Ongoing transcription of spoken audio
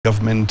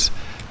government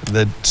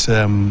that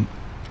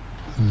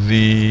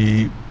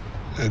the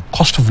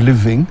cost of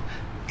living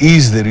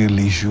is the real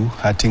issue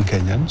hurting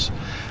Kenyans,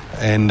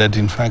 and that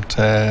in fact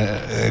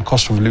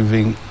cost of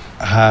living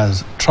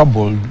has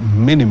troubled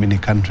many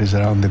countries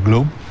around the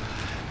globe,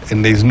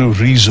 and there is no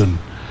reason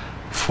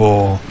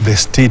for the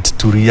state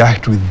to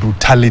react with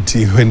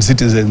brutality when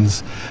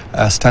citizens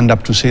stand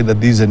up to say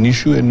that this is an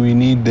issue and we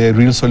need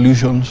real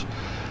solutions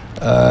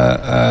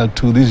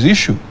to this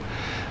issue.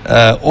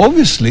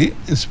 Obviously,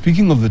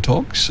 speaking of the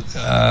talks,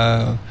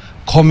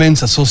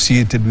 comments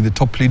associated with the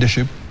top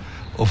leadership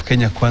of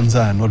Kenya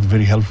Kwanza are not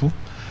very helpful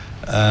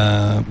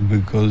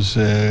because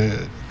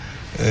the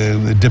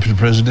Deputy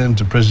President,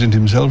 the President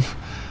himself,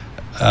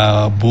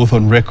 both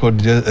on record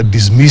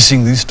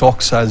dismissing these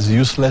talks as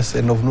useless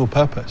and of no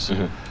purpose,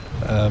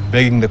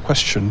 begging the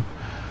question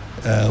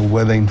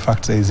whether in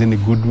fact there is any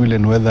goodwill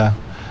and whether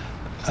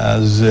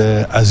as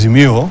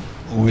Azimio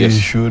we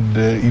should,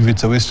 if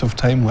it's a waste of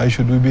time, why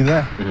should we be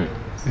there?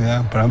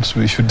 Yeah, perhaps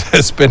we should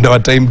spend our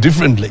time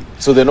differently.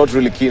 So they're not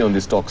really keen on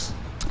these talks?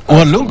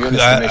 Well, look,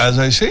 as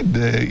I said,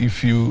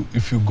 if you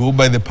go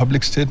by the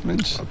public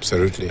statements,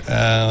 absolutely,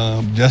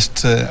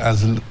 just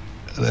as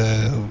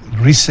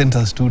recent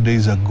as 2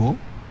 days ago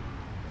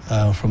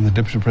from the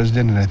Deputy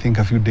President, and I think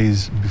a few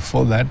days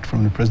before that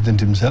from the President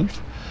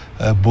himself,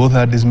 both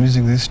are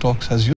dismissing these talks as